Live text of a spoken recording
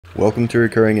Welcome to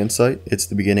Recurring Insight. It's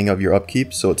the beginning of your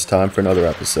upkeep, so it's time for another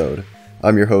episode.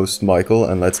 I'm your host, Michael,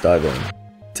 and let's dive in.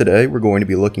 Today, we're going to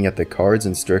be looking at the cards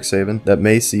in Strixhaven that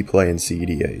may see play in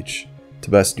cEDH. To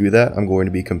best do that, I'm going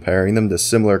to be comparing them to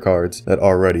similar cards that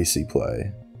already see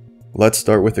play. Let's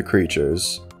start with the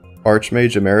creatures.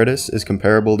 Archmage Emeritus is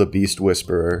comparable to Beast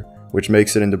Whisperer, which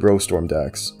makes it into Brostorm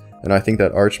decks, and I think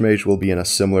that Archmage will be in a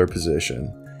similar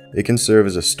position. It can serve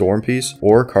as a storm piece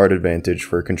or card advantage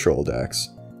for control decks.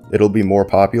 It'll be more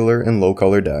popular in low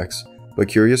color decks, but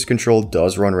Curious Control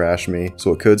does run Rashmi,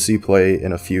 so it could see play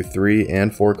in a few 3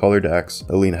 and 4 color decks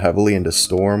that lean heavily into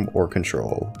Storm or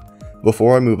Control.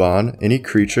 Before I move on, any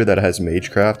creature that has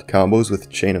Magecraft combos with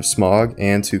Chain of Smog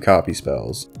and 2 copy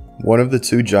spells. One of the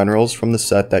 2 generals from the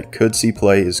set that could see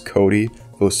play is Cody,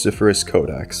 Vociferous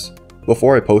Codex.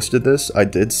 Before I posted this, I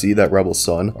did see that Rebel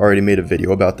Sun already made a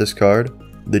video about this card.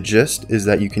 The gist is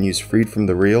that you can use Freed from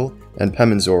the Real and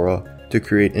Pemenzora to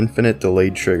create infinite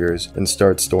delayed triggers and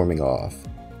start storming off.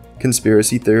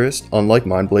 Conspiracy Theorist, unlike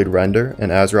Mindblade Render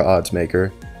and Azra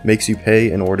Oddsmaker, makes you pay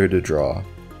in order to draw.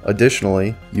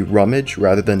 Additionally, you rummage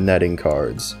rather than netting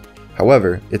cards.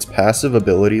 However, its passive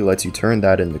ability lets you turn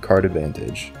that into card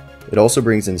advantage. It also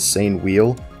brings Insane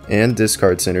Wheel and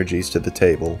discard synergies to the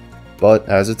table, but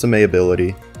as it's a May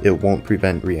ability, it won't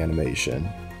prevent reanimation.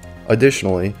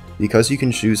 Additionally, because you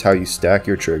can choose how you stack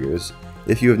your triggers,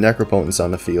 if you have Necropotence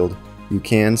on the field, you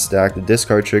can stack the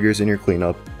discard triggers in your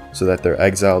cleanup so that they're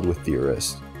exiled with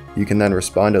Theorist. You can then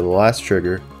respond to the last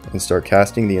trigger and start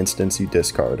casting the instance you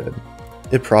discarded.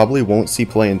 It probably won't see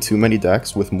play in too many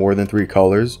decks with more than 3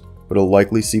 colors, but it'll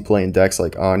likely see play in decks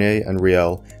like Anye and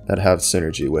Riel that have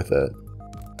synergy with it.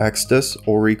 Extus,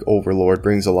 Auric Overlord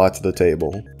brings a lot to the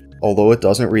table. Although it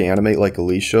doesn't reanimate like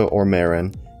Alicia or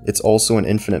Marin, it's also an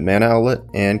infinite mana outlet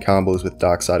and combos with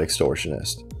Dockside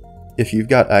Extortionist. If you've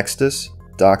got Extus,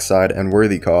 Dockside, and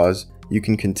Worthy Cause, you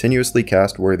can continuously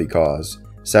cast Worthy Cause,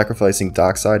 sacrificing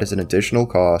Dockside as an additional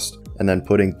cost, and then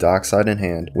putting Dockside in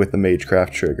hand with the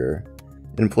Magecraft trigger.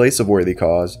 In place of Worthy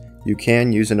Cause, you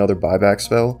can use another buyback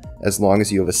spell as long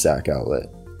as you have a sack outlet.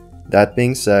 That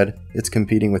being said, it's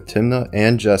competing with Tymna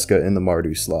and Jeska in the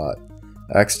Mardu slot.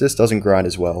 Extus doesn't grind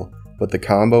as well, but the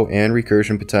combo and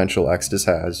recursion potential Extus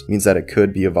has means that it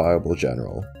could be a viable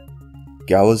general.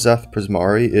 Galazeth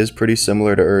Prismari is pretty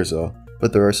similar to Urza,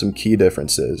 but there are some key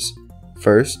differences.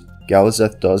 First,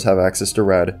 Galazeth does have access to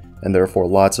red, and therefore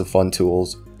lots of fun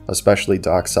tools, especially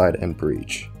Dockside and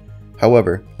Breach.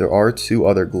 However, there are 2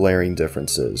 other glaring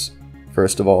differences.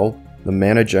 First of all, the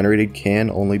mana generated can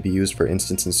only be used for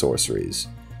instants and sorceries.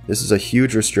 This is a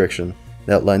huge restriction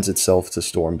that lends itself to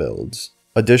storm builds.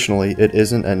 Additionally, it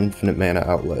isn't an infinite mana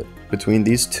outlet. Between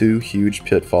these 2 huge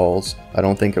pitfalls, I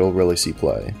don't think it'll really see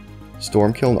play.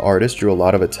 Storm-Kiln Artist drew a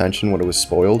lot of attention when it was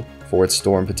spoiled for its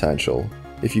storm potential.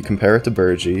 If you compare it to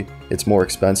Burgi, it's more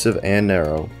expensive and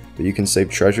narrow, but you can save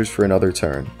treasures for another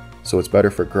turn, so it's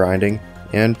better for grinding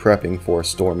and prepping for a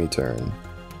stormy turn.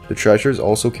 The treasures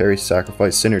also carry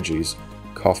sacrifice synergies,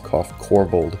 cough cough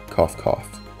Corvold cough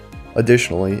cough.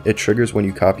 Additionally, it triggers when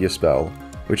you copy a spell,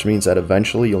 which means that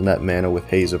eventually you'll net mana with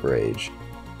Haze of Rage.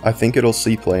 I think it'll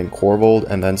see play in Corvold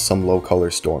and then some low color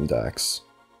storm decks.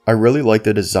 I really like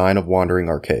the design of Wandering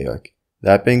Archaic.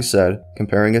 That being said,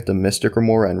 comparing it to Mystic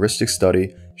Remora and Rhystic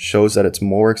Study shows that it's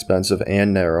more expensive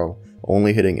and narrow,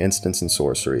 only hitting instants and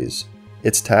sorceries.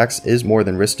 Its tax is more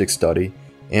than Rhystic Study,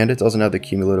 and it doesn't have the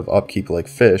cumulative upkeep like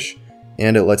Fish,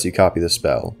 and it lets you copy the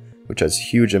spell, which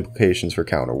has huge implications for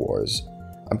counter wars.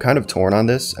 I'm kind of torn on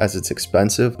this as it's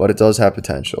expensive, but it does have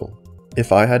potential.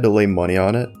 If I had to lay money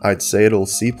on it, I'd say it'll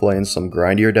see play in some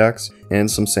grindier decks and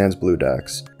some Sans Blue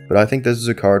decks, but I think this is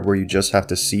a card where you just have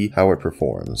to see how it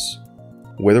performs.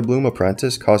 Witherbloom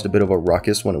Apprentice caused a bit of a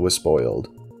ruckus when it was spoiled.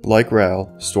 Like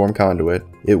Ral, Storm Conduit,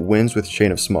 it wins with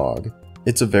Chain of Smog.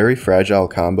 It's a very fragile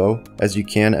combo, as you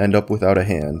can end up without a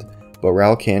hand, but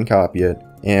Ral can copy it,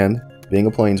 and, being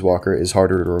a Planeswalker, is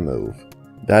harder to remove.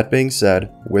 That being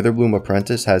said, Witherbloom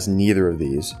Apprentice has neither of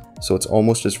these, so it's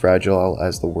almost as fragile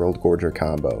as the World Gorger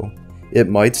combo. It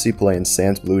might see play in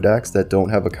Sans Blue decks that don't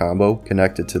have a combo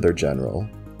connected to their general.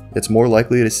 It's more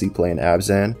likely to see play in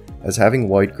Abzan, as having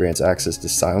white grants access to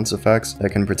silence effects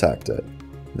that can protect it.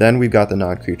 Then we've got the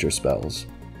non-creature spells.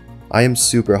 I am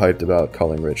super hyped about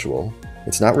Culling Ritual.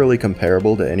 It's not really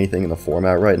comparable to anything in the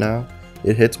format right now.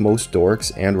 It hits most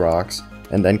dorks and rocks,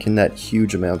 and then can net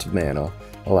huge amounts of mana,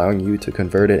 allowing you to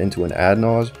convert it into an ad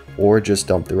naus or just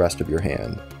dump the rest of your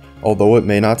hand. Although it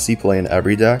may not see play in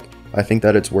every deck, I think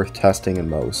that it's worth testing in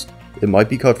most. It might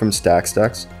be cut from Stacks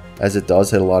decks, as it does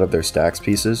hit a lot of their Stacks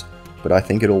pieces, but I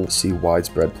think it'll see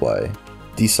widespread play.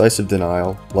 Decisive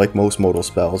Denial, like most modal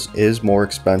spells, is more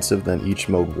expensive than each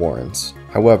mode warrants.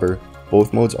 However,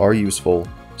 both modes are useful,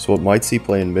 so it might see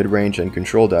play in mid-range and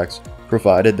control decks,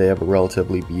 provided they have a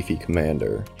relatively beefy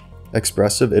commander.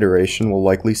 Expressive Iteration will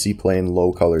likely see play in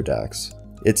low color decks.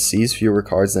 It sees fewer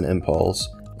cards than Impulse,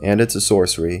 and it's a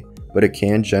sorcery, but it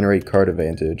can generate card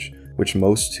advantage, which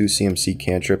most 2 CMC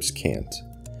cantrips can't.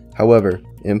 However,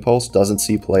 Impulse doesn't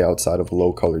see play outside of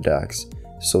low color decks,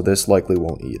 so this likely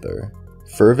won't either.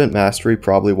 Fervent Mastery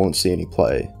probably won't see any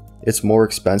play. It's more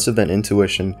expensive than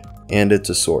Intuition, and it's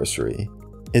a sorcery.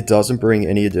 It doesn't bring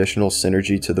any additional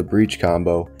synergy to the Breach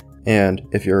combo, and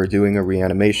if you're doing a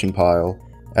reanimation pile,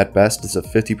 at best it's a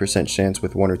 50% chance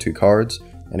with 1 or 2 cards,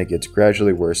 and it gets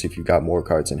gradually worse if you've got more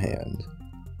cards in hand.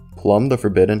 Plum the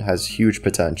Forbidden has huge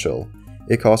potential.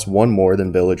 It costs 1 more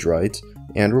than Village Rites,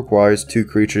 and requires 2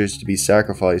 creatures to be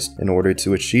sacrificed in order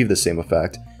to achieve the same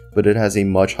effect, but it has a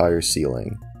much higher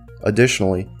ceiling.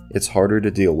 Additionally, it's harder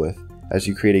to deal with, as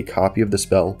you create a copy of the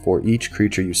spell for each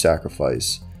creature you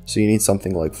sacrifice, so you need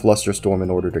something like Flusterstorm in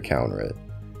order to counter it.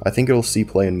 I think it'll see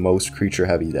play in most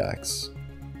creature-heavy decks.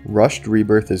 Rushed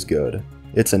Rebirth is good.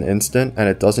 It's an instant, and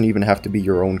it doesn't even have to be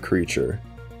your own creature.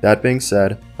 That being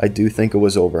said, I do think it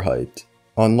was overhyped.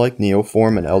 Unlike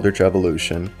Neoform and Eldritch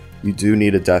Evolution, you do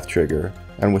need a death trigger,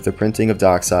 and with the printing of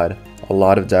Dockside, a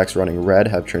lot of decks running red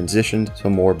have transitioned to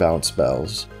more bounce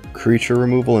spells. Creature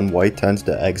removal in white tends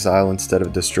to exile instead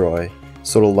of destroy,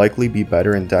 so it'll likely be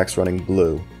better in decks running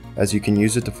blue, as you can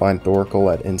use it to find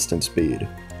Thoracle at instant speed.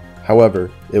 However,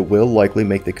 it will likely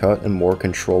make the cut in more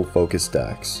control-focused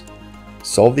decks.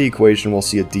 Solve the Equation will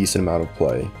see a decent amount of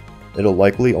play. It'll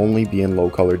likely only be in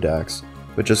low-color decks,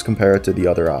 but just compare it to the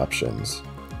other options.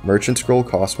 Merchant Scroll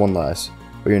costs 1 less,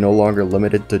 but you're no longer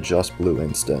limited to just blue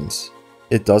instants.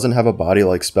 It doesn't have a body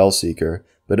like Spellseeker,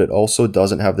 but it also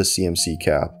doesn't have the CMC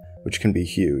cap, which can be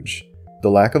huge. The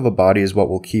lack of a body is what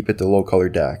will keep it to low-color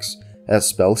decks,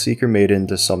 as Spellseeker made it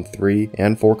into some 3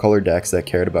 and 4 color decks that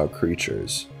cared about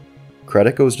creatures.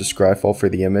 Credit goes to Scryfall for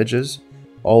the images.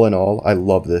 All in all, I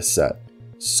love this set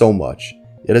so much.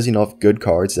 It has enough good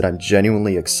cards that I'm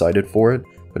genuinely excited for it,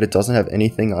 but it doesn't have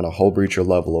anything on a Hullbreacher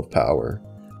level of power.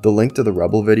 The link to the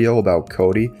Rebel video about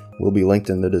Cody will be linked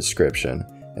in the description,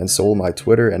 and so will my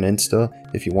Twitter and Insta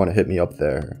if you want to hit me up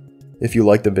there. If you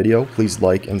liked the video, please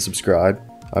like and subscribe.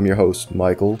 I'm your host,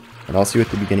 Michael, and I'll see you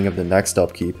at the beginning of the next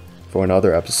upkeep for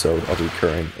another episode of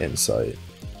Recurring Insight.